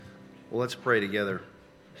Well, let's pray together.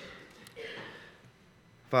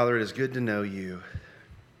 Father, it is good to know you.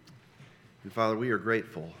 And Father, we are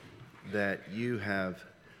grateful that you have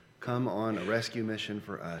come on a rescue mission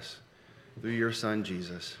for us through your Son,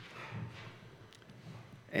 Jesus,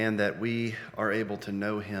 and that we are able to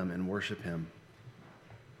know him and worship him.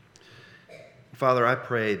 Father, I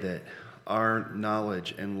pray that our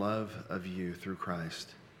knowledge and love of you through Christ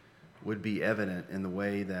would be evident in the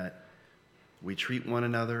way that we treat one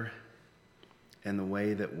another and the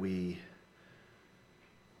way that we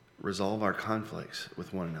resolve our conflicts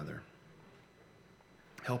with one another.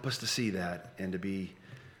 Help us to see that and to be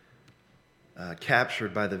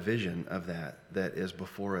captured by the vision of that is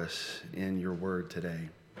before us in your word today.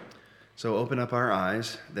 So open up our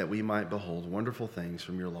eyes that we might behold wonderful things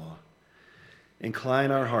from your law. Incline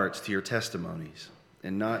our hearts to your testimonies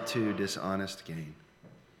and not to dishonest gain.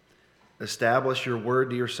 Establish your word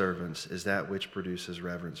to your servants as that which produces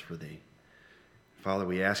reverence for thee. Father,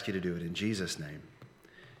 we ask you to do it in Jesus' name.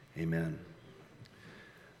 Amen.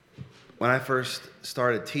 When I first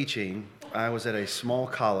started teaching, I was at a small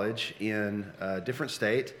college in a different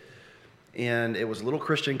state, and it was a little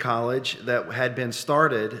Christian college that had been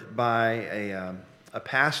started by a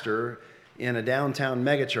pastor in a downtown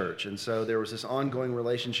megachurch. And so there was this ongoing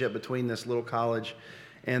relationship between this little college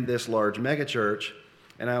and this large megachurch.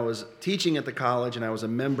 And I was teaching at the college, and I was a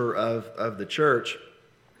member of the church.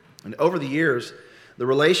 And over the years, the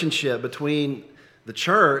relationship between the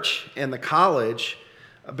church and the college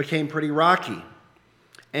became pretty rocky.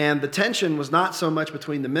 And the tension was not so much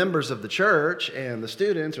between the members of the church and the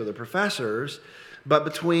students or the professors, but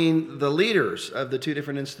between the leaders of the two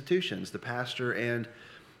different institutions, the pastor and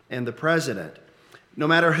the president. No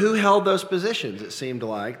matter who held those positions, it seemed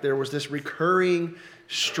like there was this recurring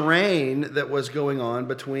strain that was going on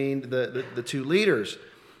between the two leaders.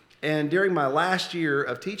 And during my last year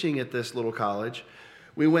of teaching at this little college,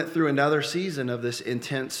 we went through another season of this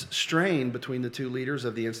intense strain between the two leaders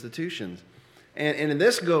of the institutions. And in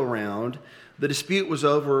this go-round, the dispute was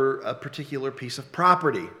over a particular piece of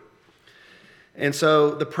property. And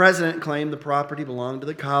so the president claimed the property belonged to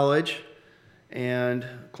the college, and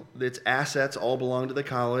its assets all belonged to the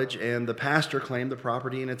college, and the pastor claimed the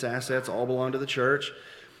property and its assets all belonged to the church.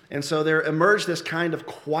 And so there emerged this kind of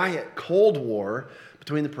quiet Cold War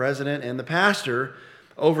between the president and the pastor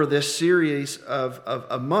over this series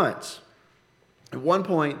of months. At one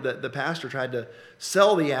point, the pastor tried to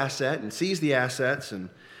sell the asset and seize the assets,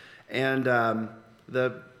 and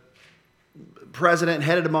the president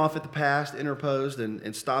headed him off at the pass, interposed,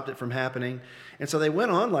 and stopped it from happening. And so they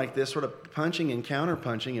went on like this, sort of punching and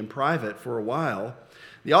counterpunching in private for a while.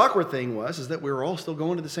 The awkward thing was that we were all still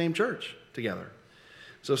going to the same church together.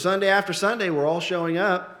 So Sunday after Sunday, we're all showing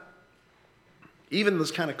up. Even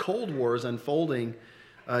this kind of Cold War is unfolding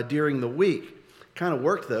during the week. Kind of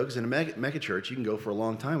worked, though, because in a mega church, you can go for a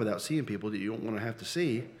long time without seeing people that you don't want to have to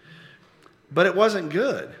see. But it wasn't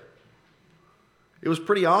good. It was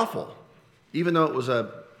pretty awful, even though it was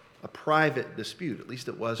a private dispute. At least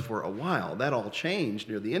it was for a while. That all changed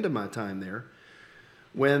near the end of my time there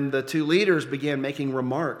when the two leaders began making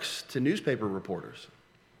remarks to newspaper reporters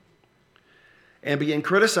and began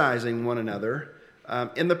criticizing one another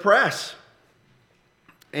in the press.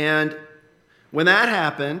 And when that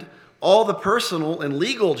happened, all the personal and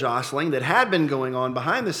legal jostling that had been going on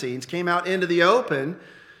behind the scenes came out into the open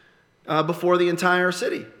before the entire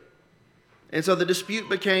city. And so the dispute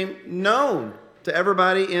became known to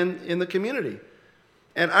everybody in the community.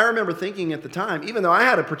 And I remember thinking at the time, even though I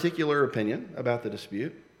had a particular opinion about the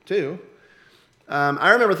dispute too,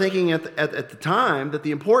 I remember thinking at the time that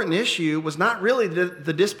the important issue was not really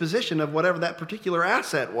the disposition of whatever that particular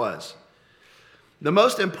asset was. The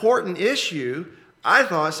most important issue, I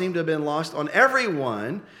thought, seemed to have been lost on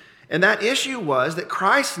everyone, and that issue was that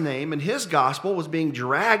Christ's name and his gospel was being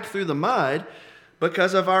dragged through the mud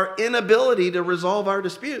because of our inability to resolve our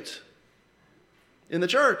disputes in the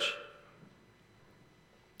church.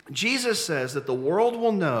 Jesus says that the world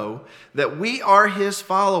will know that we are his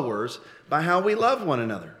followers by how we love one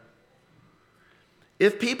another.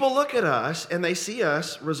 If people look at us and they see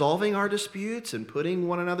us resolving our disputes and putting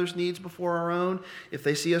one another's needs before our own, if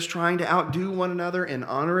they see us trying to outdo one another and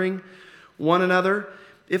honoring one another,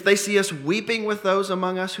 if they see us weeping with those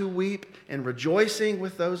among us who weep and rejoicing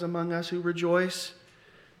with those among us who rejoice,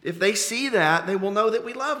 if they see that, they will know that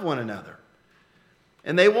we love one another.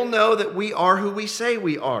 And they will know that we are who we say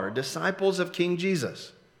we are, disciples of King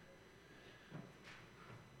Jesus.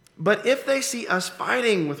 But if they see us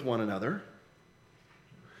fighting with one another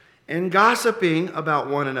and gossiping about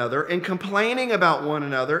one another and complaining about one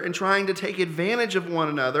another and trying to take advantage of one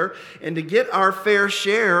another and to get our fair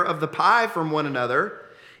share of the pie from one another,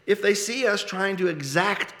 if they see us trying to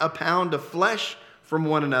exact a pound of flesh from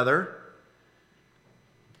one another,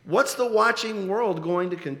 what's the watching world going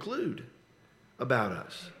to conclude about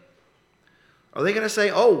us? Are they going to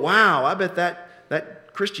say, oh, wow, I bet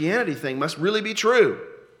that Christianity thing must really be true?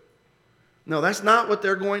 No, that's not what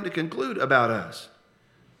they're going to conclude about us.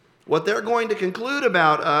 What they're going to conclude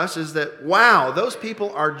about us is that, wow, those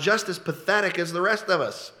people are just as pathetic as the rest of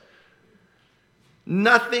us.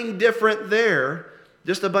 Nothing different there,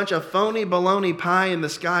 just a bunch of phony baloney pie in the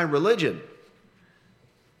sky religion.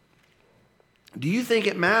 Do you think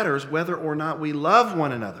it matters whether or not we love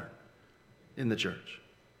one another in the church?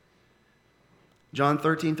 John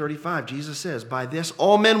 13:35, Jesus says, by this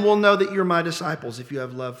all men will know that you're my disciples if you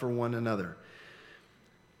have love for one another.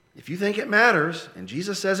 If you think it matters, and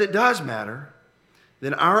Jesus says it does matter,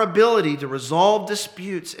 then our ability to resolve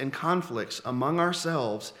disputes and conflicts among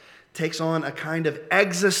ourselves takes on a kind of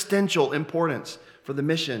existential importance for the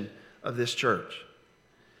mission of this church.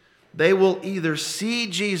 They will either see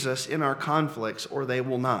Jesus in our conflicts or they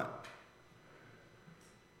will not.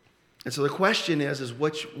 And so the question is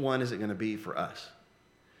which one is it going to be for us?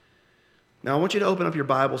 Now I want you to open up your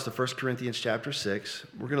Bibles to 1 Corinthians chapter 6.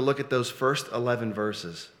 We're going to look at those first 11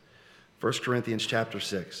 verses. 1 Corinthians chapter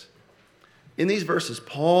 6. In these verses,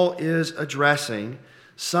 Paul is addressing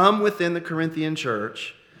some within the Corinthian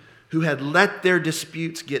church who had let their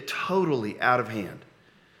disputes get totally out of hand.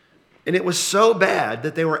 And it was so bad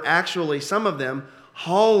that they were actually, some of them,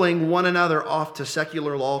 hauling one another off to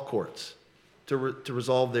secular law courts to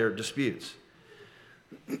resolve their disputes.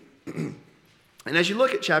 And as you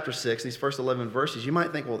look at chapter 6, these first 11 verses, you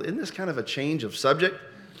might think, well, isn't this kind of a change of subject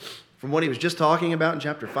from what he was just talking about in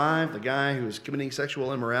chapter 5, the guy who was committing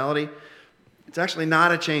sexual immorality? It's actually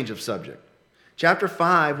not a change of subject. Chapter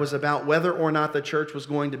 5 was about whether or not the church was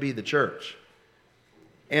going to be the church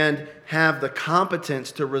and have the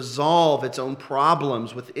competence to resolve its own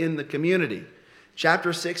problems within the community.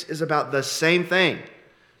 Chapter 6 is about the same thing.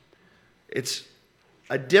 It's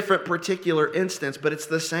a different particular instance, but it's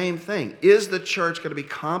the same thing. Is the church going to be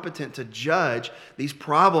competent to judge these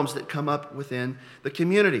problems that come up within the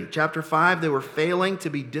community? Chapter 5, they were failing to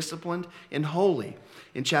be disciplined and holy.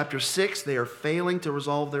 In chapter 6, they are failing to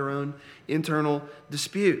resolve their own internal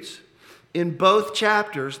disputes. In both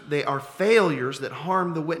chapters, they are failures that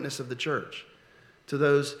harm the witness of the church to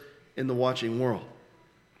those in the watching world.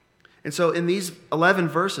 And so in these 11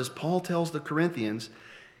 verses, Paul tells the Corinthians,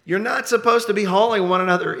 you're not supposed to be hauling one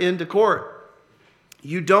another into court.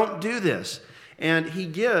 You don't do this. And he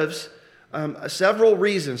gives several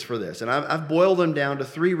reasons for this. And I've boiled them down to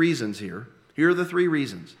 3 reasons here. Here are the 3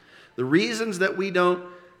 reasons. The reasons that we don't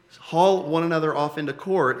haul one another off into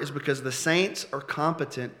court is because the saints are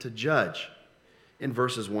competent to judge in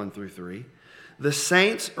verses 1 through 3. The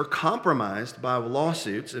saints are compromised by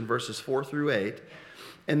lawsuits in verses 4 through 8.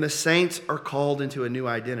 And the saints are called into a new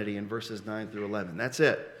identity in verses 9 through 11. That's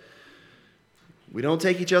it. We don't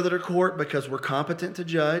take each other to court because we're competent to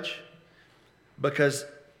judge, because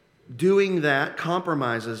doing that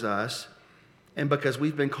compromises us, and because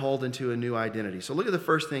we've been called into a new identity. So look at the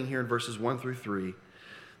first thing here in verses 1 through 3.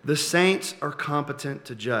 The saints are competent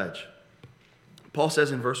to judge. Paul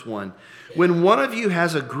says in verse 1, when one of you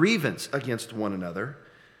has a grievance against one another,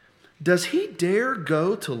 does he dare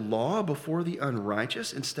go to law before the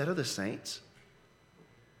unrighteous instead of the saints?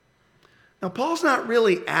 Now, Paul's not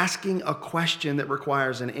really asking a question that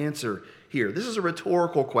requires an answer here. This is a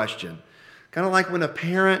rhetorical question. Kind of like when a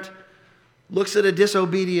parent looks at a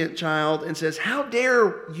disobedient child and says, how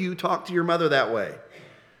dare you talk to your mother that way?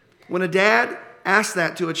 When a dad asks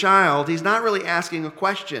that to a child, he's not really asking a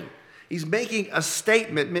question. He's making a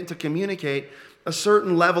statement meant to communicate a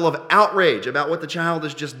certain level of outrage about what the child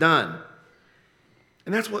has just done.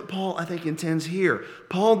 And that's what Paul, I think, intends here.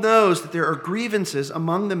 Paul knows that there are grievances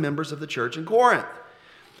among the members of the church in Corinth.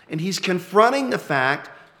 And he's confronting the fact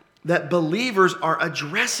that believers are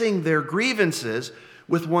addressing their grievances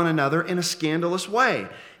with one another in a scandalous way.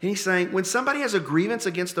 And he's saying, when somebody has a grievance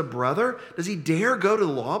against a brother, does he dare go to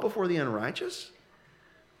law before the unrighteous?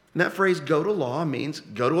 And that phrase, go to law, means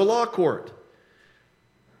go to a law court.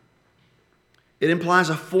 It implies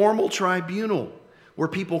a formal tribunal where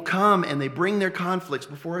people come and they bring their conflicts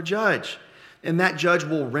before a judge. And that judge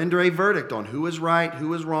will render a verdict on who is right,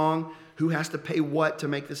 who is wrong, who has to pay what to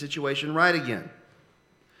make the situation right again.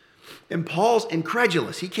 And Paul's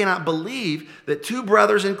incredulous. He cannot believe that 2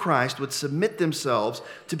 brothers in Christ would submit themselves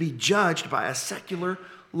to be judged by a secular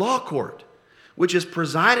law court. which is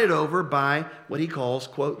presided over by what he calls,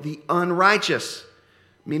 quote, the unrighteous,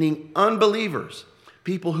 meaning unbelievers,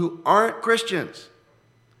 people who aren't Christians.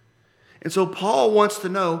 And so Paul wants to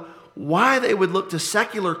know why they would look to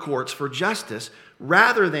secular courts for justice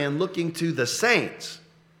rather than looking to the saints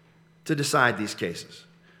to decide these cases,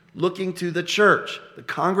 looking to the church, the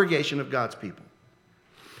congregation of God's people.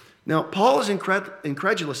 Now, Paul is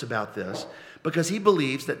incredulous about this because he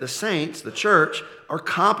believes that the saints, the church, are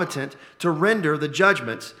competent to render the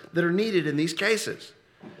judgments that are needed in these cases.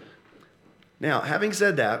 Now, having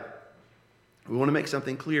said that, we want to make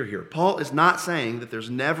something clear here. Paul is not saying that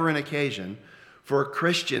there's never an occasion for a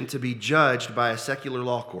Christian to be judged by a secular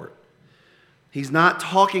law court. He's not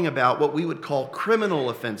talking about what we would call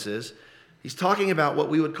criminal offenses. He's talking about what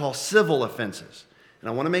we would call civil offenses. And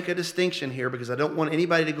I want to make a distinction here because I don't want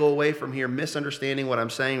anybody to go away from here misunderstanding what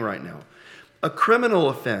I'm saying right now. A criminal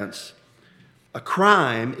offense, a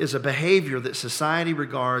crime, is a behavior that society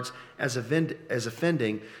regards as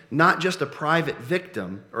offending not just a private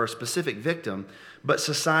victim or a specific victim, but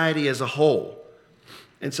society as a whole.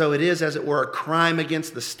 And so it is, as it were, a crime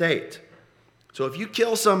against the state. So if you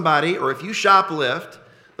kill somebody or if you shoplift,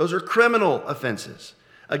 those are criminal offenses.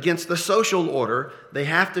 Against the social order, they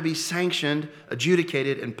have to be sanctioned,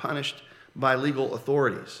 adjudicated, and punished by legal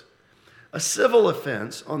authorities. A civil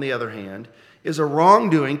offense, on the other hand, is a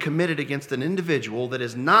wrongdoing committed against an individual that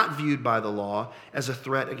is not viewed by the law as a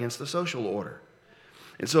threat against the social order.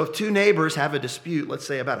 And so if two neighbors have a dispute, let's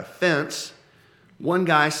say about a fence, one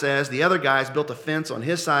guy says the other guy's built a fence on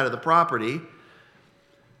his side of the property,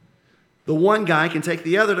 the one guy can take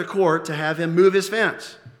the other to court to have him move his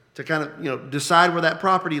fence, to kind of, decide where that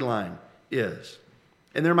property line is.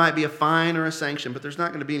 And there might be a fine or a sanction, but there's not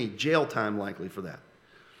going to be any jail time likely for that.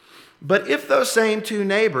 But if those same two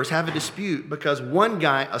neighbors have a dispute because one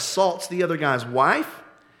guy assaults the other guy's wife,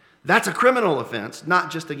 that's a criminal offense, not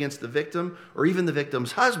just against the victim or even the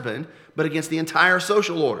victim's husband, but against the entire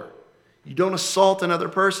social order. You don't assault another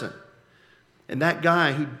person. And that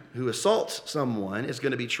guy who assaults someone is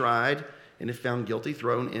going to be tried and, if found guilty,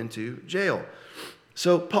 thrown into jail.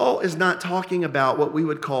 So Paul is not talking about what we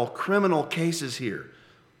would call criminal cases here.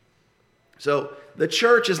 So the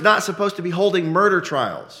church is not supposed to be holding murder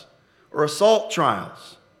trials or assault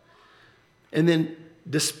trials and then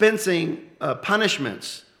dispensing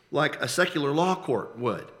punishments like a secular law court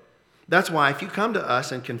would. That's why if you come to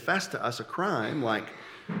us and confess to us a crime like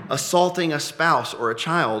assaulting a spouse or a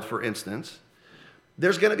child, for instance,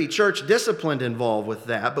 there's going to be church discipline involved with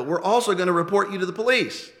that, but we're also going to report you to the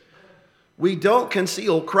police. We don't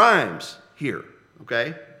conceal crimes here,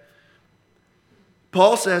 okay?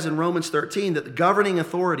 Paul says in Romans 13 that the governing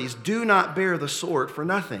authorities do not bear the sword for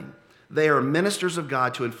nothing. They are ministers of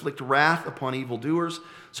God to inflict wrath upon evildoers.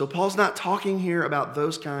 So Paul's not talking here about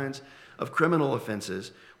those kinds of criminal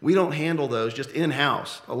offenses. We don't handle those just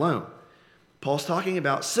in-house alone. Paul's talking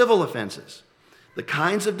about civil offenses, the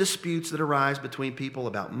kinds of disputes that arise between people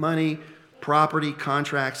about money, property,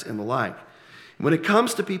 contracts, and the like. When it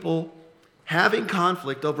comes to people having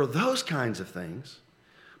conflict over those kinds of things,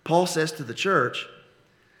 Paul says to the church,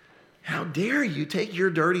 how dare you take your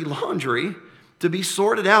dirty laundry to be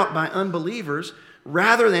sorted out by unbelievers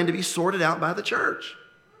rather than to be sorted out by the church?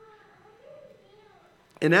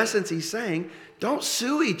 In essence, he's saying, don't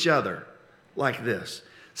sue each other like this.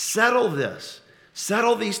 Settle this.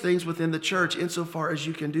 Settle these things within the church insofar as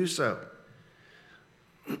you can do so.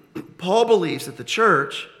 Paul believes that the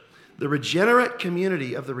church, the regenerate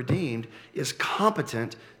community of the redeemed, is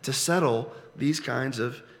competent to settle these kinds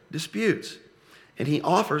of disputes. And he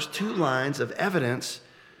offers two lines of evidence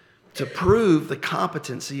to prove the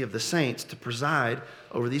competency of the saints to preside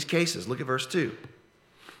over these cases. Look at verse 2.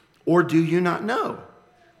 Or do you not know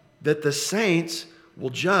that the saints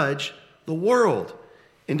will judge the world?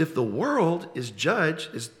 And if the world is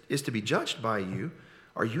to be judged by you,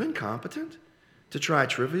 are you incompetent to try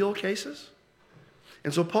trivial cases?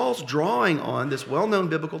 And so Paul's drawing on this well-known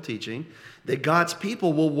biblical teaching that God's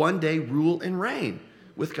people will one day rule and reign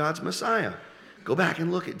with God's Messiah. Go back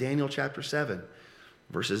and look at Daniel chapter 7.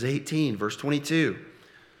 Verses 18, verse 22.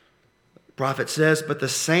 The prophet says, but the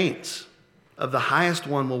saints of the highest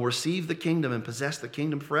one will receive the kingdom and possess the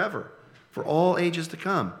kingdom forever, for all ages to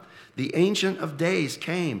come. The Ancient of Days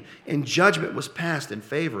came, and judgment was passed in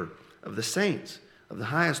favor of the saints of the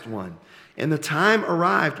highest one. And the time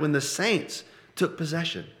arrived when the saints took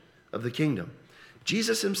possession of the kingdom.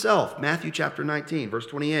 Jesus himself, Matthew chapter 19, verse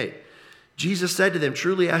 28. Jesus said to them,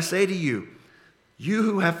 truly I say to you, you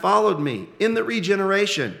who have followed me in the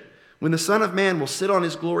regeneration, when the Son of Man will sit on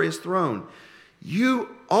his glorious throne,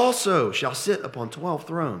 you also shall sit upon 12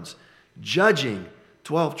 thrones, judging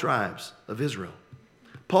 12 tribes of Israel.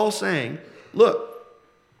 Paul's saying, look,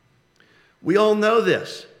 we all know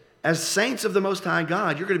this. As saints of the Most High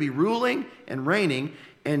God, you're going to be ruling and reigning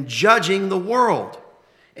and judging the world.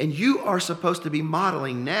 And you are supposed to be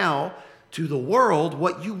modeling now to the world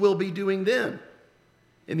what you will be doing then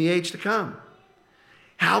in the age to come.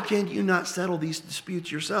 How can you not settle these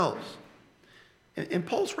disputes yourselves? And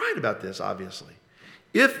Paul's right about this, obviously.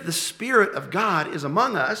 If the Spirit of God is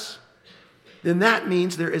among us, then that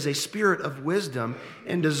means there is a spirit of wisdom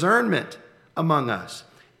and discernment among us.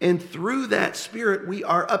 And through that Spirit, we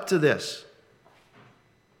are up to this.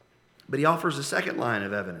 But he offers a second line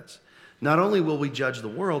of evidence. Not only will we judge the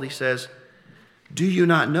world, he says, do you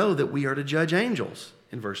not know that we are to judge angels?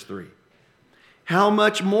 In verse 3. How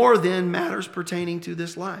much more then matters pertaining to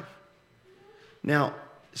this life? Now,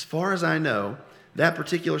 as far as I know, that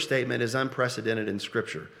particular statement is unprecedented in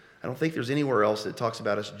Scripture. I don't think there's anywhere else that talks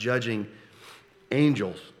about us judging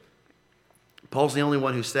angels. Paul's the only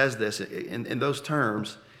one who says this in those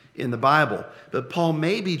terms in the Bible. But Paul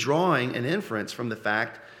may be drawing an inference from the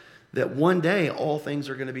fact that one day all things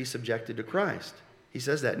are going to be subjected to Christ. He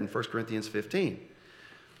says that in 1 Corinthians 15.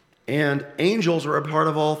 And angels are a part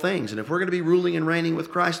of all things. And if we're going to be ruling and reigning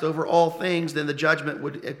with Christ over all things, then the judgment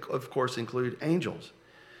would, of course, include angels.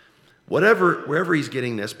 Wherever he's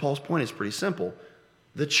getting this, Paul's point is pretty simple.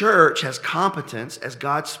 The church has competence as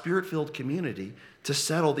God's Spirit-filled community to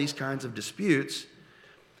settle these kinds of disputes,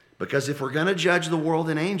 because if we're going to judge the world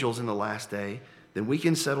and angels in the last day, then we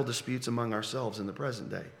can settle disputes among ourselves in the present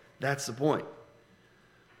day. That's the point.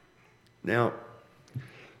 Now,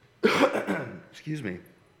 excuse me.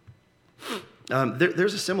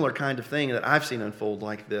 There's a similar kind of thing that I've seen unfold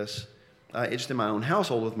like this just in my own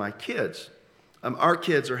household with my kids. Our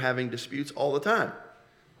kids are having disputes all the time.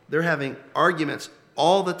 They're having arguments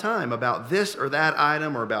all the time about this or that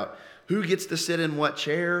item, or about who gets to sit in what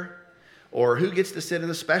chair, or who gets to sit in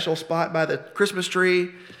the special spot by the Christmas tree,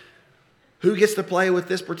 who gets to play with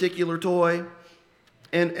this particular toy.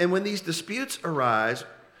 And when these disputes arise,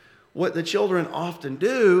 what the children often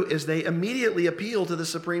do is they immediately appeal to the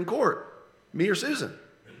Supreme Court, me or Susan.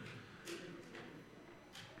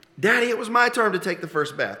 Daddy, it was my turn to take the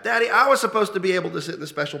first bath. Daddy, I was supposed to be able to sit in the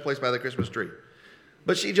special place by the Christmas tree,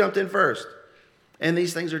 but she jumped in first. And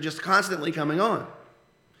these things are just constantly coming on.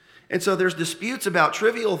 And so there's disputes about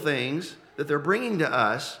trivial things that they're bringing to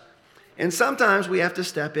us, and sometimes we have to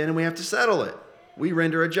step in and we have to settle it. We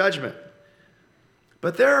render a judgment.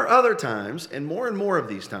 But there are other times, and more of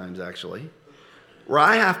these times actually, where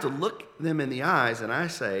I have to look them in the eyes and I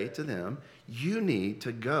say to them, you need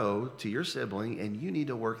to go to your sibling and you need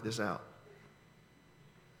to work this out.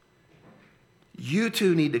 You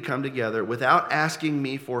two need to come together without asking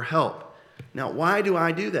me for help. Now, why do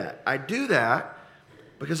I do that? I do that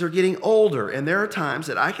because they're getting older, and there are times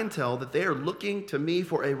that I can tell that they are looking to me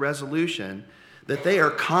for a resolution that they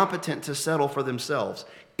are competent to settle for themselves,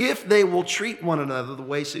 if they will treat one another the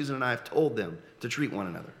way Susan and I have told them to treat one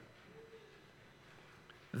another.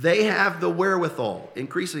 They have the wherewithal,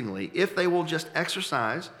 increasingly, if they will just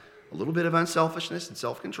exercise a little bit of unselfishness and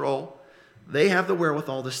self-control, they have the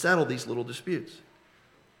wherewithal to settle these little disputes.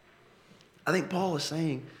 I think Paul is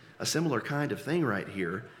saying a similar kind of thing right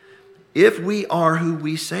here. If we are who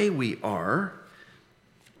we say we are,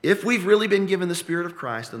 if we've really been given the Spirit of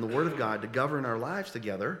Christ and the Word of God to govern our lives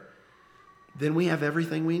together, then we have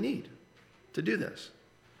everything we need to do this.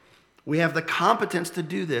 We have the competence to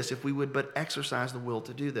do this if we would but exercise the will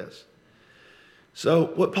to do this. So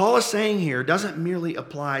what Paul is saying here doesn't merely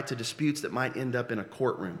apply to disputes that might end up in a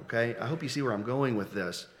courtroom, okay? I hope you see where I'm going with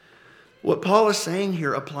this. What Paul is saying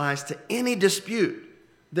here applies to any dispute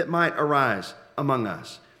that might arise among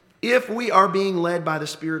us. If we are being led by the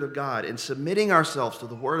Spirit of God and submitting ourselves to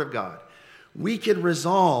the Word of God, we can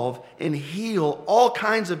resolve and heal all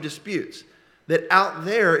kinds of disputes that out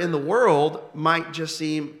there in the world might just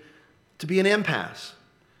seem to be an impasse.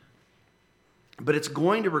 But it's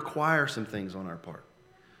going to require some things on our part.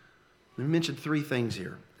 Let me mention three things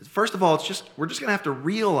here. First of all, we're just going to have to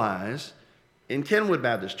realize in Kenwood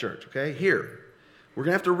Baptist Church, okay, here, we're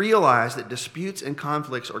going to have to realize that disputes and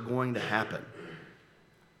conflicts are going to happen.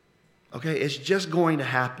 Okay, it's just going to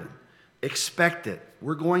happen. Expect it.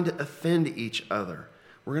 We're going to offend each other.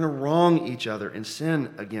 We're going to wrong each other and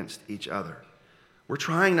sin against each other. We're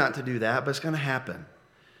trying not to do that, but it's going to happen.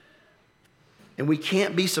 And we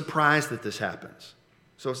can't be surprised that this happens.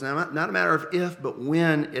 So it's not a matter of if, but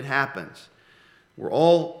when it happens. We're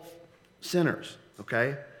all sinners,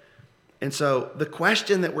 okay? And so the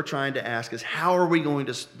question that we're trying to ask is, how are we going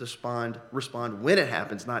to respond when it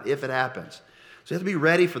happens, not if it happens? So you have to be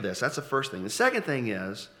ready for this. That's the first thing. The second thing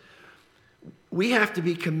is, we have to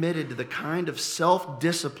be committed to the kind of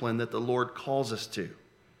self-discipline that the Lord calls us to,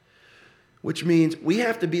 which means we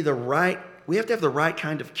have to have the right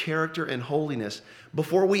kind of character and holiness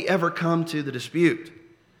before we ever come to the dispute.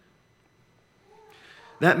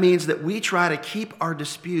 That means that we try to keep our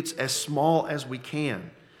disputes as small as we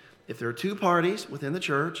can. If there are two parties within the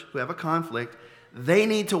church who have a conflict, they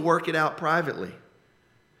need to work it out privately.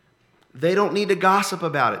 They don't need to gossip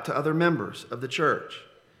about it to other members of the church.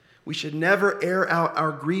 We should never air out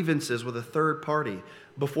our grievances with a third party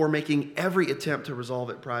before making every attempt to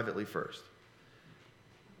resolve it privately first.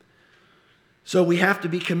 So we have to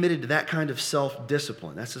be committed to that kind of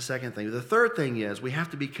self-discipline. That's the second thing. The third thing is we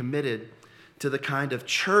have to be committed to the kind of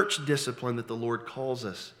church discipline that the Lord calls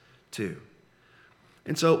us to.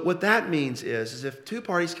 And so what that means is if two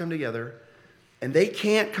parties come together and they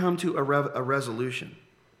can't come to a resolution,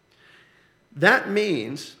 that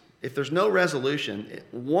means if there's no resolution,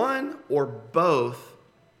 one or both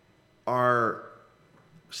are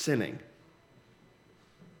sinning.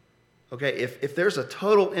 Okay, if there's a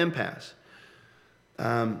total impasse,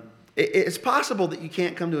 it's possible that you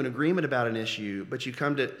can't come to an agreement about an issue, but you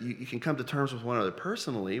can come to terms with one another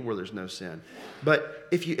personally where there's no sin. But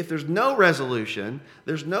if there's no resolution,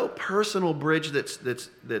 there's no personal bridge that's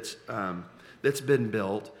been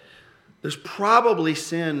built, there's probably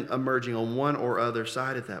sin emerging on one or other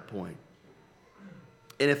side at that point.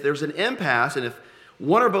 And if there's an impasse, and if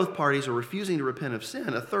one or both parties are refusing to repent of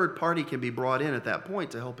sin, a third party can be brought in at that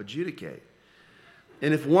point to help adjudicate.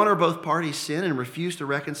 And if one or both parties sin and refuse to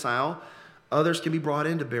reconcile, others can be brought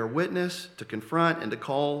in to bear witness, to confront, and to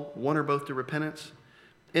call one or both to repentance.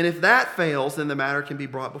 And if that fails, then the matter can be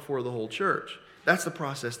brought before the whole church. That's the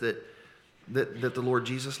process that the Lord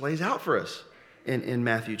Jesus lays out for us in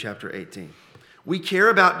Matthew chapter 18. We care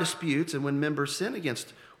about disputes and when members sin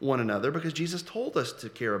against one another because Jesus told us to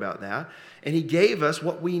care about that. And he gave us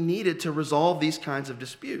what we needed to resolve these kinds of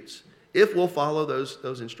disputes if we'll follow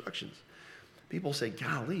those instructions. People say,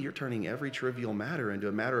 golly, you're turning every trivial matter into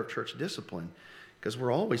a matter of church discipline because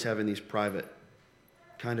we're always having these private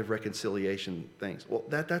kind of reconciliation things. Well,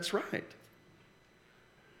 that's right.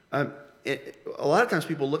 A lot of times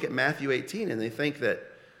people look at Matthew 18 and they think that,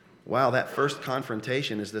 wow, that first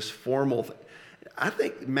confrontation is this formal thing. I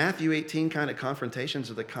think Matthew 18 kind of confrontations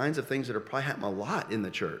are the kinds of things that are probably happening a lot in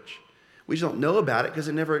the church. We just don't know about it because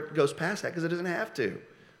it never goes past that because it doesn't have to.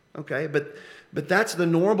 Okay, but that's the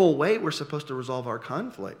normal way we're supposed to resolve our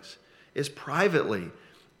conflicts is privately.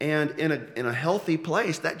 And in a healthy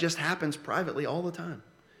place, that just happens privately all the time.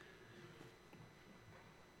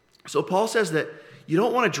 So Paul says that you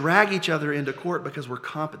don't want to drag each other into court because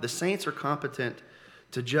the saints are competent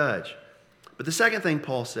to judge. But the second thing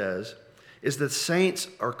Paul says is that saints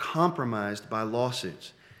are compromised by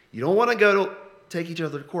lawsuits. You don't want to take each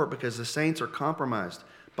other to court because the saints are compromised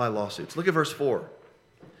by lawsuits. Look at verse 4.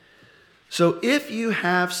 So if you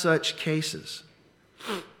have such cases,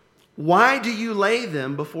 why do you lay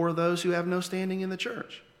them before those who have no standing in the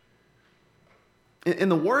church? And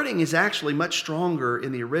the wording is actually much stronger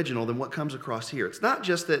in the original than what comes across here. It's not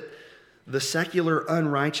just that the secular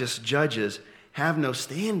unrighteous judges have no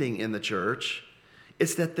standing in the church.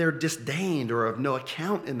 It's that they're disdained or of no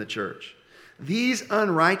account in the church. These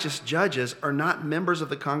unrighteous judges are not members of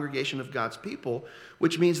the congregation of God's people,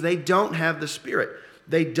 which means they don't have the Spirit.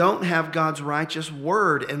 They don't have God's righteous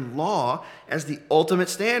word and law as the ultimate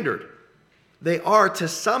standard. They are, to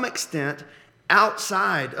some extent,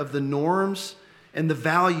 outside of the norms and the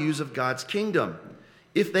values of God's kingdom.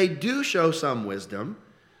 If they do show some wisdom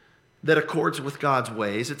that accords with God's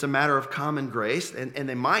ways, it's a matter of common grace, and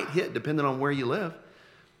they might hit, depending on where you live.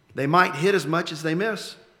 They might hit as much as they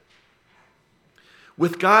miss.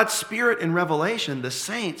 With God's Spirit and revelation, the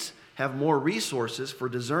saints have more resources for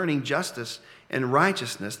discerning justice and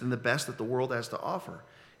righteousness than the best that the world has to offer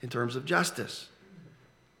in terms of justice.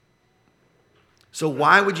 So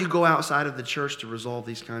why would you go outside of the church to resolve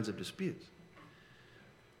these kinds of disputes?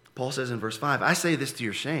 Paul says in verse 5, I say this to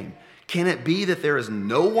your shame. Can it be that there is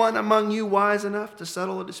no one among you wise enough to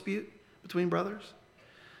settle a dispute between brothers?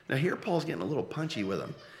 Now here Paul's getting a little punchy with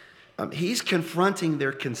them. He's confronting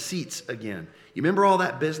their conceits again. You remember all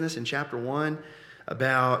that business in chapter 1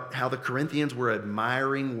 about how the Corinthians were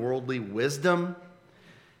admiring worldly wisdom?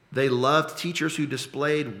 They loved teachers who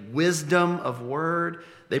displayed wisdom of word.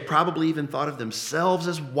 They probably even thought of themselves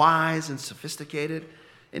as wise and sophisticated.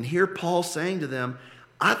 And here Paul's saying to them,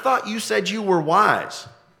 I thought you said you were wise.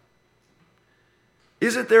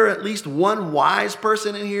 Isn't there at least one wise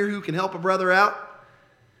person in here who can help a brother out?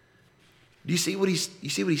 Do you see what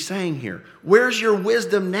he's saying here? Where's your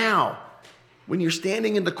wisdom now? When you're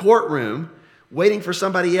standing in the courtroom waiting for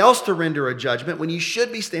somebody else to render a judgment when you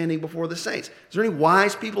should be standing before the saints. Is there any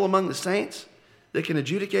wise people among the saints that can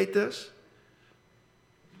adjudicate this?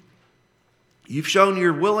 You've shown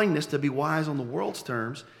your willingness to be wise on the world's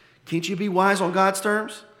terms. Can't you be wise on God's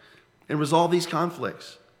terms and resolve these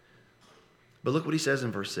conflicts? But look what he says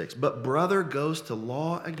in verse 6. But brother goes to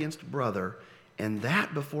law against brother, and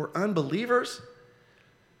that before unbelievers?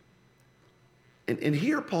 And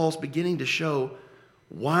here Paul's beginning to show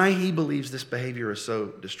why he believes this behavior is so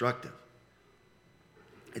destructive.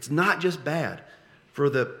 It's not just bad for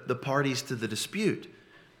the parties to the dispute.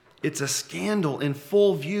 It's a scandal in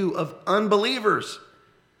full view of unbelievers.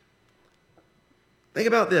 Think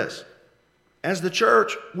about this. As the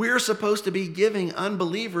church, we're supposed to be giving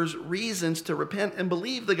unbelievers reasons to repent and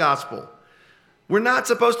believe the gospel. We're not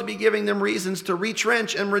supposed to be giving them reasons to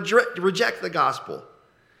retrench and reject the gospel.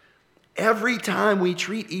 Every time we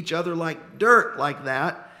treat each other like dirt like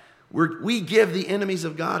that, we give the enemies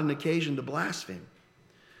of God an occasion to blaspheme.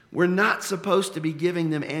 We're not supposed to be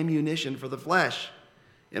giving them ammunition for the flesh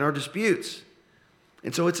in our disputes.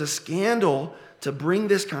 And so it's a scandal to bring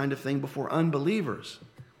this kind of thing before unbelievers.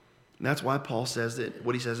 And that's why Paul says that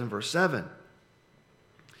what he says in verse 7.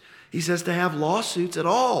 He says to have lawsuits at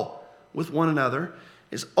all with one another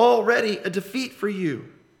is already a defeat for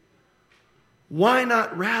you. Why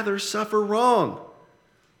not rather suffer wrong?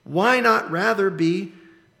 Why not rather be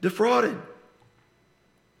defrauded?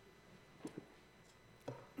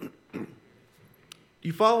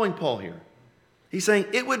 You following Paul here? He's saying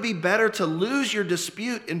it would be better to lose your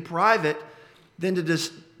dispute in private than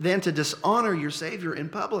to dishonor your Savior in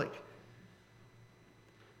public.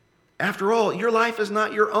 After all, your life is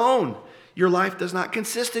not your own. Your life does not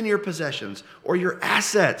consist in your possessions or your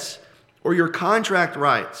assets or your contract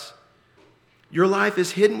rights. Your life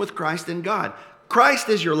is hidden with Christ in God. Christ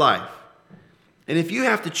is your life. And if you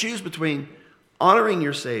have to choose between honoring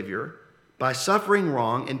your Savior by suffering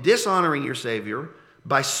wrong and dishonoring your Savior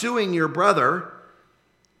by suing your brother,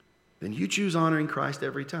 then you choose honoring Christ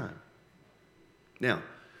every time. Now,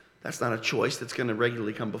 that's not a choice that's going to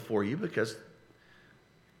regularly come before you because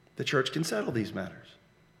the church can settle these matters.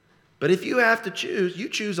 But if you have to choose, you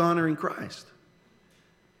choose honoring Christ.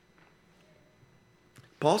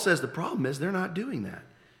 Paul says the problem is they're not doing that.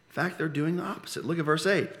 In fact, they're doing the opposite. Look at verse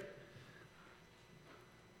 8.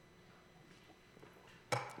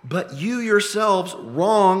 But you yourselves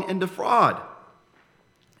wrong and defraud,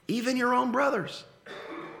 even your own brothers.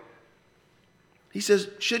 He says,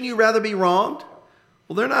 shouldn't you rather be wronged?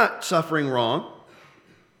 Well, they're not suffering wrong.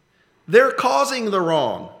 They're causing the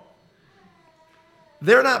wrong.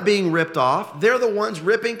 They're not being ripped off. They're the ones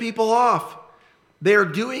ripping people off. They're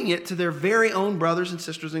doing it to their very own brothers and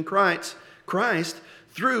sisters in Christ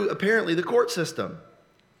through, apparently, the court system.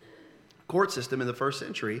 Court system in the first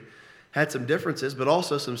century had some differences, but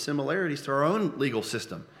also some similarities to our own legal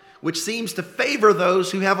system, which seems to favor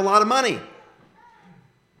those who have a lot of money.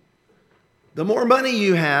 The more money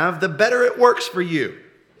you have, the better it works for you.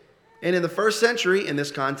 And in the first century, in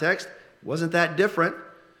this context, wasn't that different.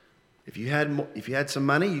 If you had some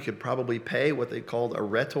money, you could probably pay what they called a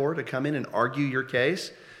rhetor to come in and argue your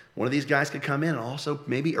case. One of these guys could come in and also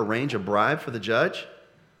maybe arrange a bribe for the judge.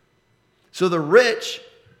 So the rich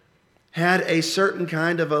had a certain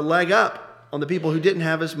kind of a leg up on the people who didn't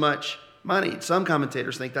have as much money. Some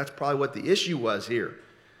commentators think that's probably what the issue was here.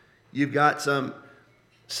 You've got some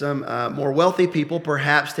more wealthy people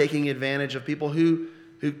perhaps taking advantage of people who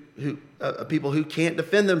can't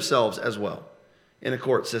defend themselves as well in a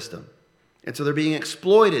court system. And so they're being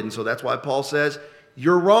exploited. And so that's why Paul says,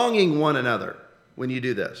 you're wronging one another when you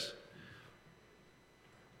do this.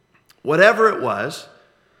 Whatever it was,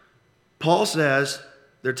 Paul says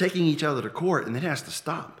they're taking each other to court, and it has to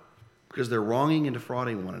stop because they're wronging and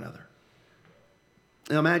defrauding one another.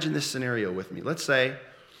 Now imagine this scenario with me. Let's say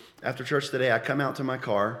after church today, I come out to my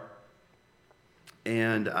car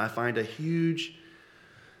and I find a huge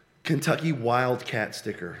Kentucky Wildcat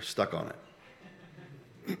sticker stuck on it.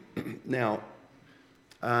 Now,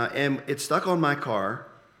 and it's stuck on my car,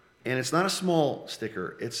 and it's not a small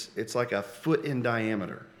sticker. It's like a foot in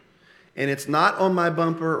diameter. And it's not on my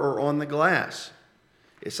bumper or on the glass.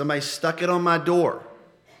 If somebody stuck it on my door,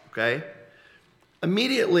 okay?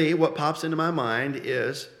 Immediately, what pops into my mind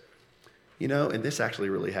is, and this actually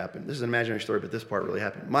really happened. This is an imaginary story, but this part really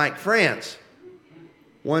happened. Mike France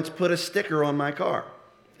once put a sticker on my car.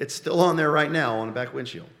 It's still on there right now on the back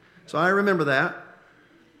windshield. So I remember that.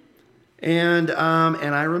 And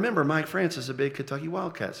I remember Mike France is a big Kentucky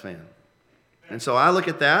Wildcats fan. And so I look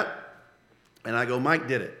at that, and I go, Mike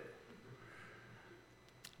did it.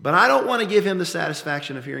 But I don't want to give him the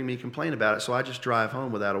satisfaction of hearing me complain about it, so I just drive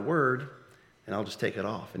home without a word, and I'll just take it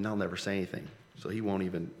off, and I'll never say anything. So he won't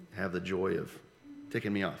even have the joy of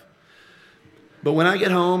ticking me off. But when I get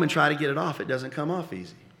home and try to get it off, it doesn't come off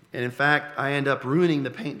easy. And in fact, I end up ruining the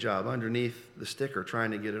paint job underneath the sticker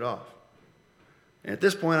trying to get it off. And at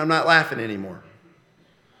this point, I'm not laughing anymore.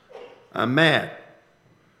 I'm mad.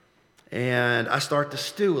 And I start to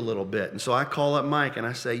stew a little bit. And so I call up Mike and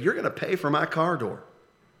I say, "You're going to pay for my car door."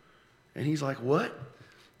 And he's like, "What?"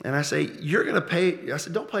 And I say, "You're going to pay." I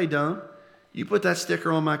said, "Don't play dumb. You put that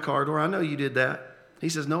sticker on my car door. I know you did that." He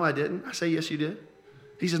says, "No, I didn't." I say, "Yes, you did."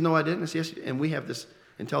 He says, "No, I didn't." I say, "Yes, you did." And we have this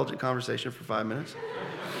intelligent conversation for 5 minutes.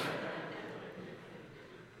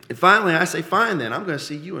 And finally, I say, "Fine then, I'm going to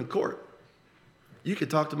see you in court. You can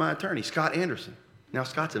talk to my attorney, Scott Anderson." Now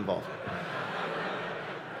Scott's involved.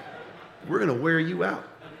 "We're going to wear you out."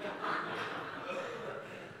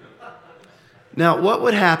 Now, what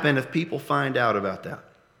would happen if people find out about that?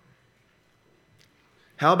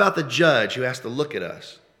 How about the judge who has to look at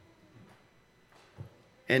us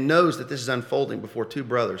and knows that this is unfolding before two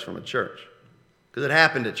brothers from a church? Because it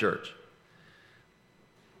happened at church.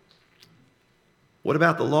 What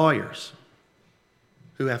about the lawyers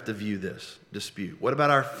who have to view this dispute? What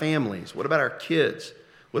about our families? What about our kids?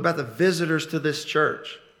 What about the visitors to this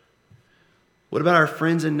church? What about our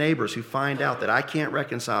friends and neighbors who find out that I can't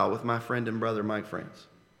reconcile with my friend and brother Mike France?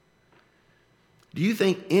 Do you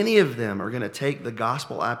think any of them are going to take the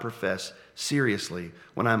gospel I profess seriously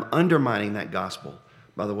when I'm undermining that gospel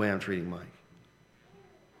by the way I'm treating Mike?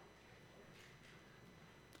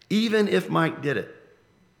 Even if Mike did it,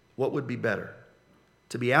 what would be better?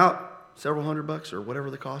 To be out several $100 or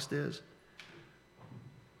whatever the cost is?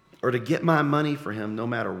 Or to get my money for him no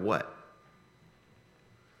matter what?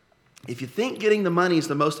 If you think getting the money is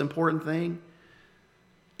the most important thing,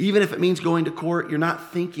 even if it means going to court, you're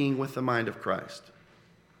not thinking with the mind of Christ.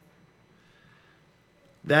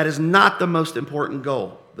 That is not the most important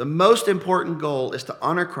goal. The most important goal is to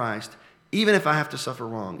honor Christ, even if I have to suffer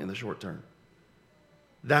wrong in the short term.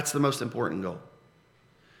 That's the most important goal.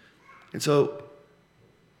 And so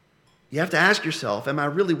you have to ask yourself, am I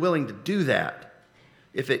really willing to do that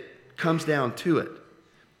if it comes down to it?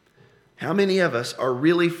 How many of us are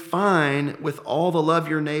really fine with all the love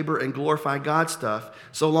your neighbor and glorify God stuff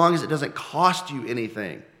so long as it doesn't cost you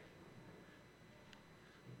anything?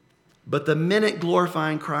 But the minute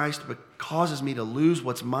glorifying Christ causes me to lose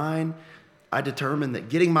what's mine, I determine that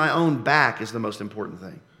getting my own back is the most important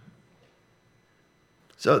thing.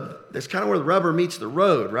 So that's kind of where the rubber meets the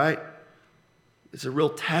road, right? It's a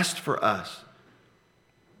real test for us.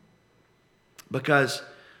 Because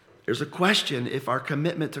there's a question if our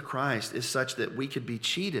commitment to Christ is such that we could be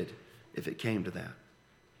cheated if it came to that.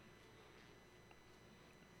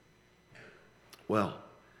 Well,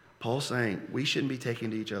 Paul's saying we shouldn't be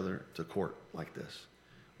taking each other to court like this.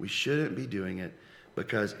 We shouldn't be doing it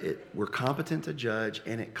because we're competent to judge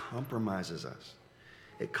and it compromises us.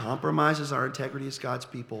 It compromises our integrity as God's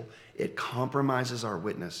people. It compromises our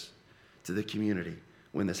witness to the community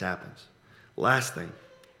when this happens. Last thing.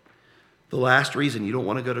 The last reason you don't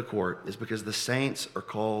want to go to court is because the saints are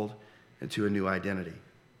called into a new identity.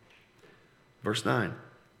 Verse 9.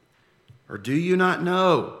 Or do you not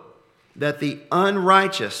know that the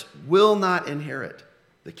unrighteous will not inherit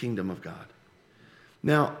the kingdom of God?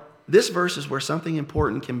 Now, this verse is where something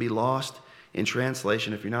important can be lost in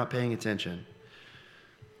translation if you're not paying attention.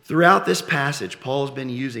 Throughout this passage, Paul has been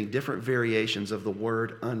using different variations of the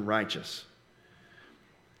word unrighteous.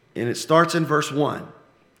 And it starts in verse 1.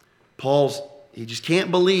 He just can't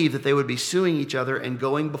believe that they would be suing each other and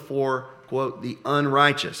going before, quote, the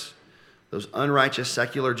unrighteous, those unrighteous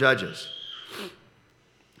secular judges.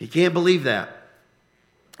 He can't believe that.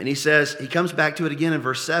 And he comes back to it again in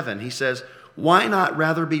verse 7. He says, why not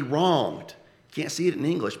rather be wronged? You can't see it in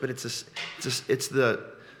English, but it's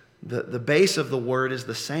the base of the word is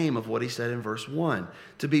the same of what he said in verse 1.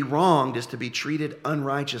 To be wronged is to be treated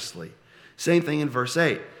unrighteously. Same thing in verse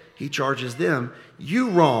 8. He charges them,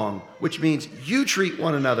 you wrong, which means you treat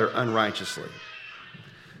one another unrighteously.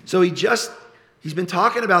 So he's been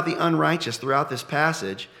talking about the unrighteous throughout this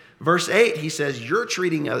passage. Verse 8, he says, you're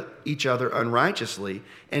treating each other unrighteously.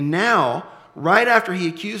 And now, right after he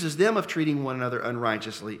accuses them of treating one another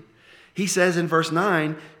unrighteously, he says in verse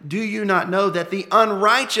 9, do you not know that the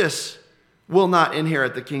unrighteous will not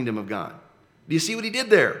inherit the kingdom of God? Do you see what he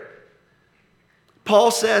did there?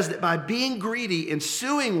 Paul says that by being greedy and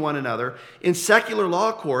suing one another in secular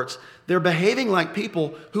law courts, they're behaving like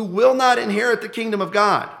people who will not inherit the kingdom of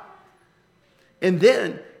God. And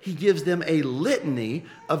then he gives them a litany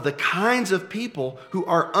of the kinds of people who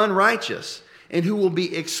are unrighteous and who will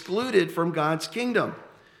be excluded from God's kingdom.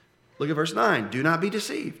 Look at verse 9. Do not be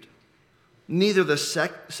deceived. neither the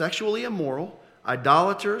sexually immoral,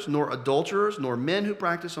 idolaters, nor adulterers, nor men who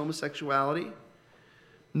practice homosexuality,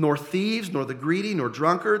 nor thieves, nor the greedy, nor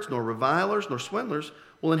drunkards, nor revilers, nor swindlers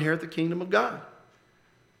will inherit the kingdom of God.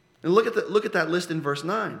 And look at that list in verse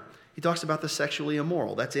 9. He talks about the sexually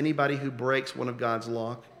immoral. That's anybody who breaks one of God's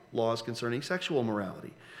laws concerning sexual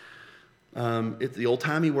morality. The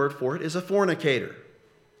old-timey word for it is a fornicator.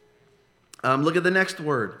 Look at the next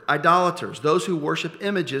word, idolaters, those who worship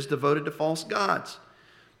images devoted to false gods,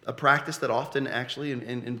 a practice that often actually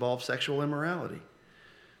involves sexual immorality.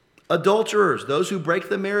 Adulterers, those who break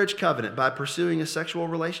the marriage covenant by pursuing a sexual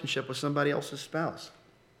relationship with somebody else's spouse.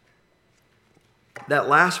 That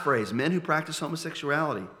last phrase, men who practice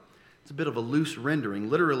homosexuality, it's a bit of a loose rendering.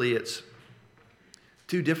 Literally, it's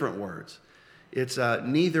two different words. It's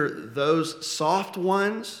neither those soft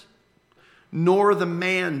ones nor the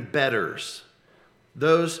man-betters,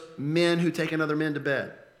 those men who take another man to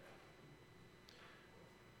bed.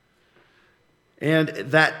 And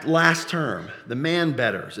that last term, the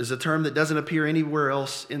man-betters, is a term that doesn't appear anywhere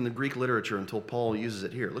else in the Greek literature until Paul uses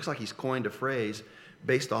it here. It looks like he's coined a phrase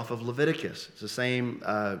based off of Leviticus. It's the same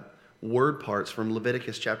word parts from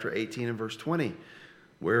Leviticus chapter 18 and verse 20,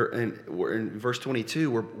 where in verse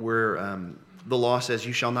 22, where the law says,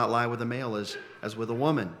 you shall not lie with a male as with a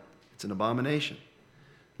woman. It's an abomination.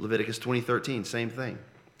 Leviticus 20:13, same thing.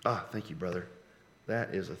 Thank you, brother.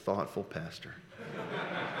 That is a thoughtful pastor.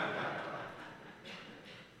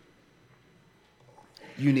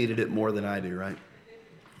 You needed it more than I do, right?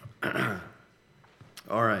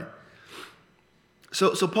 All right.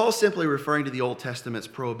 So Paul's simply referring to the Old Testament's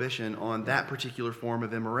prohibition on that particular form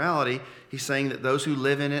of immorality. He's saying that those who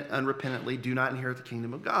live in it unrepentantly do not inherit the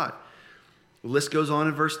kingdom of God. The list goes on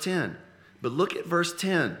in verse 10. But look at verse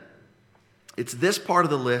 10. It's this part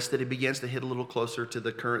of the list that he begins to hit a little closer to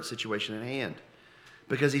the current situation at hand.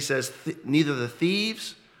 Because he says, neither the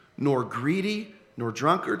thieves, nor greedy, nor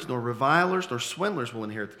drunkards, nor revilers, nor swindlers will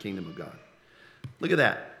inherit the kingdom of God. Look at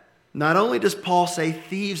that. Not only does Paul say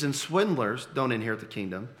thieves and swindlers don't inherit the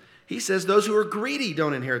kingdom, he says those who are greedy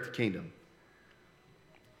don't inherit the kingdom.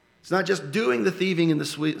 It's not just doing the thieving and the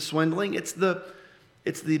swindling, it's the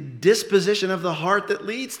disposition of the heart that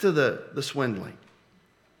leads to the swindling.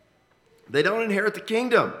 They don't inherit the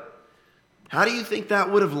kingdom. How do you think that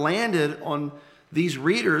would have landed on these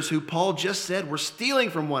readers who Paul just said were stealing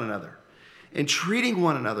from one another and treating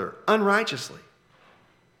one another unrighteously?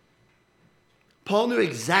 Paul knew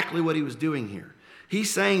exactly what he was doing here.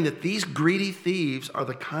 He's saying that these greedy thieves are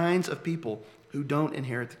the kinds of people who don't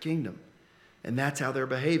inherit the kingdom. And that's how they're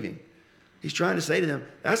behaving. He's trying to say to them,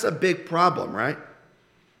 that's a big problem, right?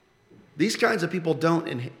 These kinds of people don't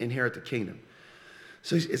inherit the kingdom.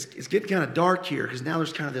 So it's getting kind of dark here because now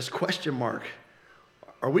there's kind of this question mark.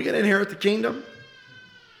 Are we going to inherit the kingdom?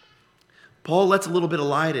 Paul lets a little bit of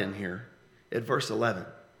light in here at verse 11.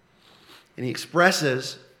 And he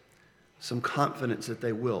expresses some confidence that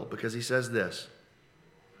they will, because he says this.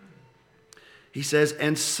 He says,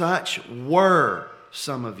 and such were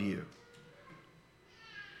some of you.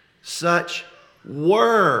 Such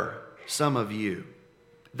were some of you.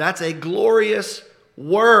 That's a glorious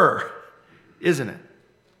were, isn't it?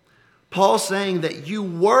 Paul's saying that you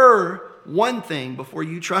were one thing before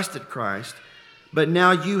you trusted Christ, but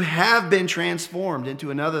now you have been transformed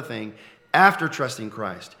into another thing after trusting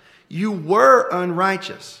Christ. You were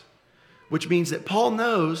unrighteous, which means that Paul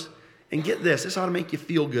knows, and get this ought to make you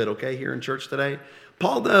feel good, okay, here in church today.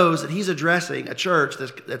 Paul knows that he's addressing a church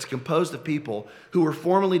that's composed of people who were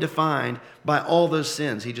formerly defined by all those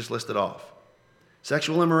sins he just listed off.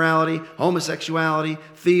 Sexual immorality, homosexuality,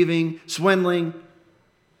 thieving, swindling.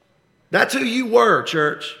 That's who you were,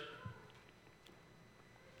 church.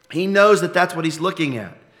 He knows that that's what he's looking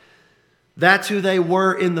at. That's who they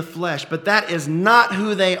were in the flesh, but that is not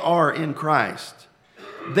who they are in Christ.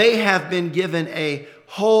 They have been given a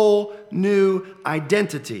whole new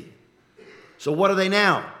identity. So what are they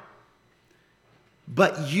now?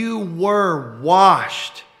 But you were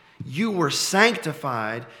washed. You were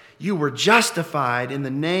sanctified. You were justified in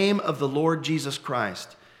the name of the Lord Jesus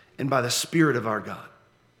Christ and by the Spirit of our God.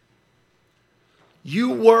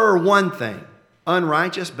 You were one thing,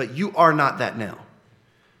 unrighteous, but you are not that now.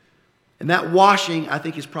 And that washing, I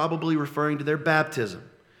think, is probably referring to their baptism,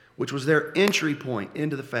 which was their entry point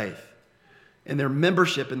into the faith and their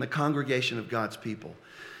membership in the congregation of God's people.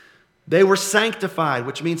 They were sanctified,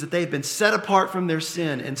 which means that they've been set apart from their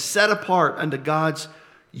sin and set apart unto God's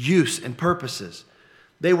use and purposes.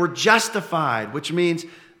 They were justified, which means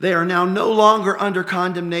they are now no longer under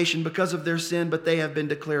condemnation because of their sin, but they have been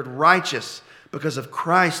declared righteous because of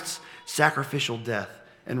Christ's sacrificial death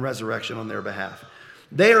and resurrection on their behalf.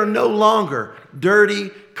 They are no longer dirty,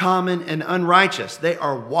 common, and unrighteous. They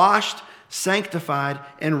are washed, sanctified,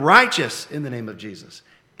 and righteous in the name of Jesus.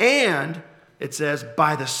 And it says,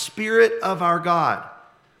 by the Spirit of our God.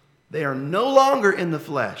 They are no longer in the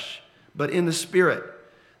flesh, but in the Spirit.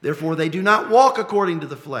 Therefore, they do not walk according to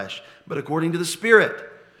the flesh, but according to the Spirit.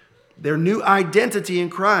 Their new identity in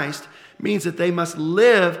Christ means that they must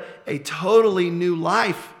live a totally new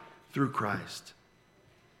life through Christ.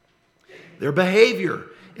 Their behavior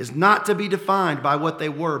is not to be defined by what they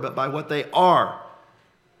were, but by what they are.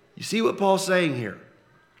 You see what Paul's saying here?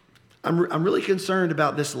 I'm really concerned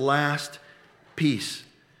about this last piece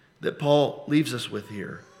that Paul leaves us with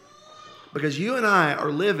here. Because you and I are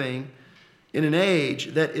living in an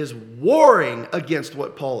age that is warring against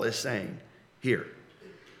what Paul is saying here.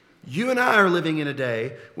 You and I are living in a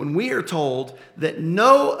day when we are told that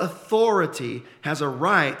no authority has a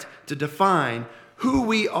right to define who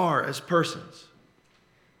we are as persons.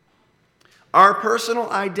 Our personal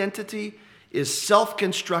identity is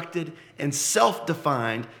self-constructed and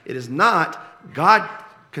self-defined. It is not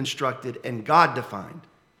God-constructed and God-defined.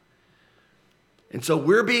 And so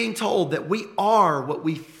we're being told that we are what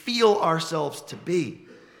we feel ourselves to be.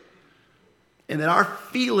 And that our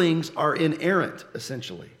feelings are inerrant,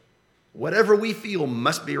 essentially. Whatever we feel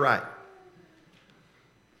must be right.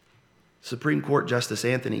 Supreme Court Justice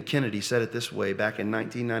Anthony Kennedy said it this way back in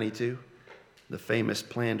 1992, the famous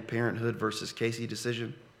Planned Parenthood versus Casey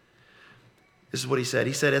decision. This is what he said.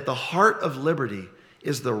 He said, at the heart of liberty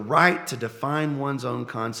is the right to define one's own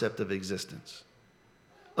concept of existence,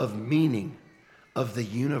 of meaning, of the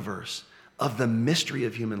universe, of the mystery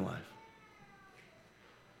of human life.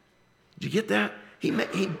 Did you get that? He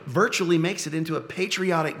virtually makes it into a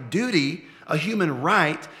patriotic duty, a human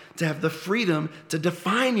right, to have the freedom to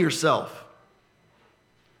define yourself.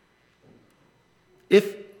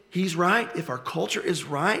 If he's right, if our culture is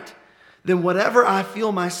right, then whatever I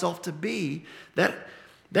feel myself to be, that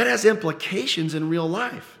has implications in real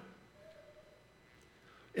life.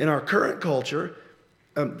 In our current culture,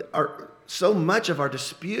 so much of our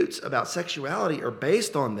disputes about sexuality are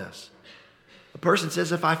based on this. A person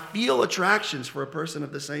says, if I feel attractions for a person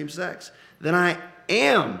of the same sex, then I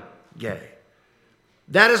am gay.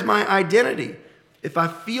 That is my identity. If I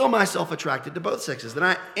feel myself attracted to both sexes, then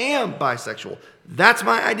I am bisexual. That's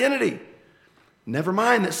my identity. Never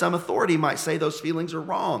mind that some authority might say those feelings are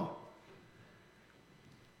wrong.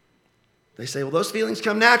 They say, well, those feelings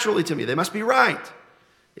come naturally to me. They must be right.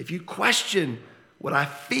 If you question what I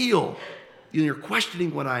feel, you're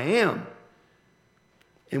questioning what I am.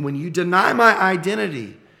 And when you deny my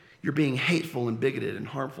identity, you're being hateful and bigoted and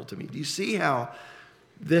harmful to me. Do you see how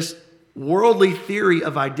this worldly theory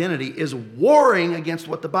of identity is warring against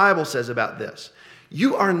what the Bible says about this?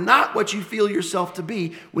 You are not what you feel yourself to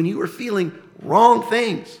be when you are feeling wrong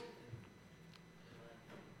things.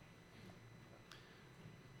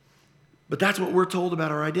 But that's what we're told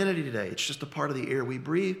about our identity today. It's just a part of the air we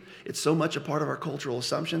breathe. It's so much a part of our cultural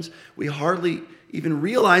assumptions, we hardly even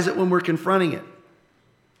realize it when we're confronting it.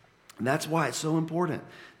 And that's why it's so important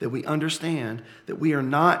that we understand that we are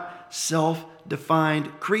not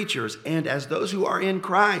self-defined creatures. And as those who are in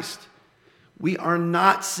Christ, we are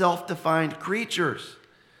not self-defined creatures.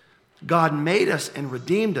 God made us and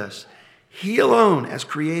redeemed us. He alone, as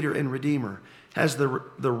creator and redeemer, has the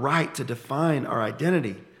right to define our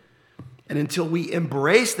identity. And until we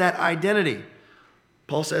embrace that identity,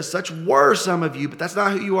 Paul says, such were some of you, but that's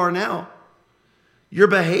not who you are now. You're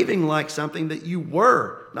behaving like something that you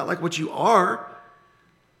were, not like what you are.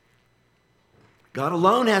 God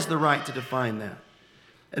alone has the right to define that.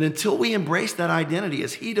 And until we embrace that identity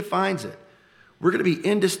as He defines it, we're going to be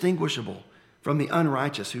indistinguishable from the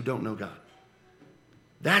unrighteous who don't know God.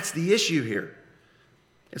 That's the issue here.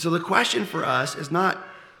 And so the question for us is not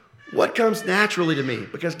what comes naturally to me,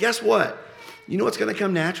 because guess what? You know what's going to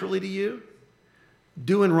come naturally to you?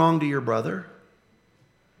 Doing wrong to your brother.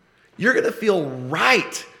 You're going to feel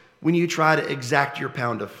right when you try to exact your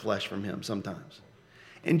pound of flesh from him sometimes.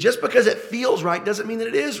 And just because it feels right doesn't mean that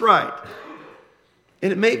it is right.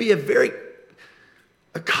 And it may be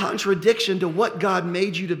a contradiction to what God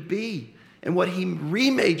made you to be and what He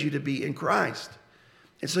remade you to be in Christ.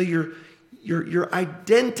 And so your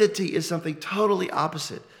identity is something totally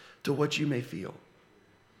opposite to what you may feel.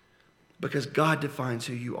 Because God defines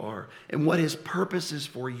who you are and what His purposes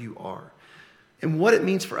for you are. And what it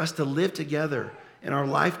means for us to live together in our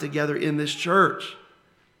life together in this church.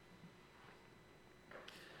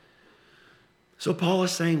 So Paul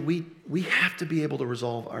is saying we have to be able to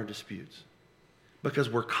resolve our disputes because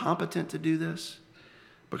we're competent to do this,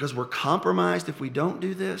 because we're compromised if we don't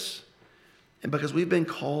do this, and because we've been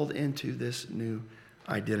called into this new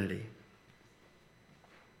identity.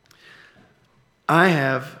 I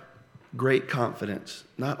have great confidence,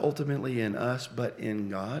 not ultimately in us, but in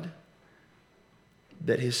God,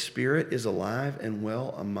 that His Spirit is alive and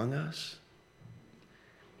well among us,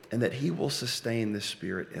 and that He will sustain this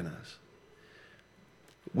Spirit in us.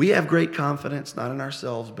 We have great confidence, not in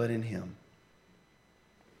ourselves, but in Him.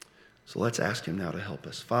 So let's ask Him now to help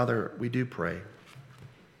us. Father, we do pray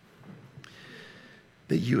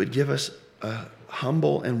that You would give us a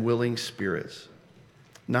humble and willing spirits,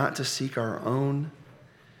 not to seek our own,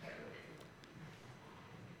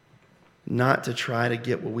 not to try to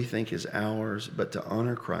get what we think is ours, but to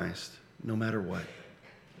honor Christ no matter what.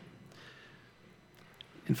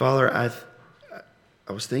 And Father, I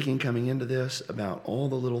was thinking coming into this about all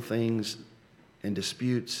the little things and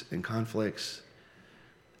disputes and conflicts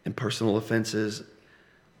and personal offenses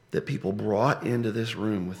that people brought into this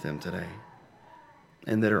room with them today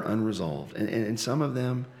and that are unresolved. And some of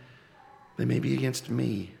them, they may be against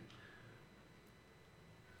me.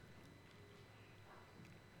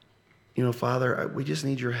 You know, Father, we just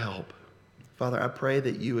need Your help. Father, I pray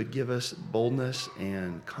that You would give us boldness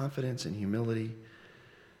and confidence and humility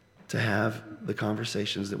to have the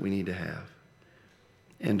conversations that we need to have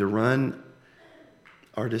and to run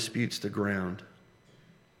our disputes to ground.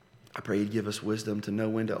 I pray You'd give us wisdom to know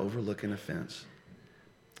when to overlook an offense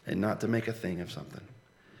and not to make a thing of something.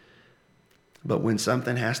 But when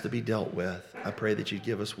something has to be dealt with, I pray that You'd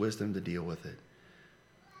give us wisdom to deal with it,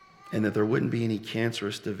 and that there wouldn't be any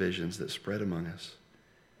cancerous divisions that spread among us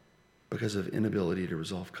because of inability to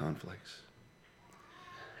resolve conflicts.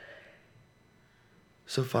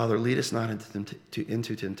 So, Father, lead us not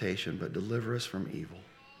into temptation, but deliver us from evil.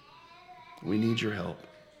 We need Your help.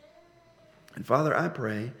 And Father, I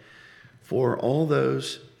pray for all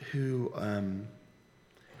those who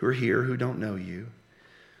are here who don't know You,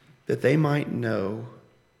 that they might know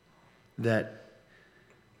that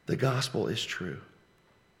the gospel is true.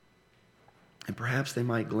 And perhaps they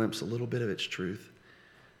might glimpse a little bit of its truth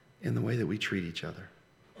in the way that we treat each other.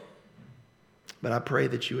 But I pray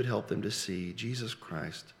that You would help them to see Jesus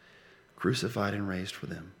Christ crucified and raised for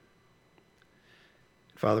them.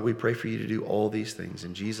 Father, we pray for You to do all these things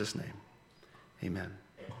in Jesus' name. Amen.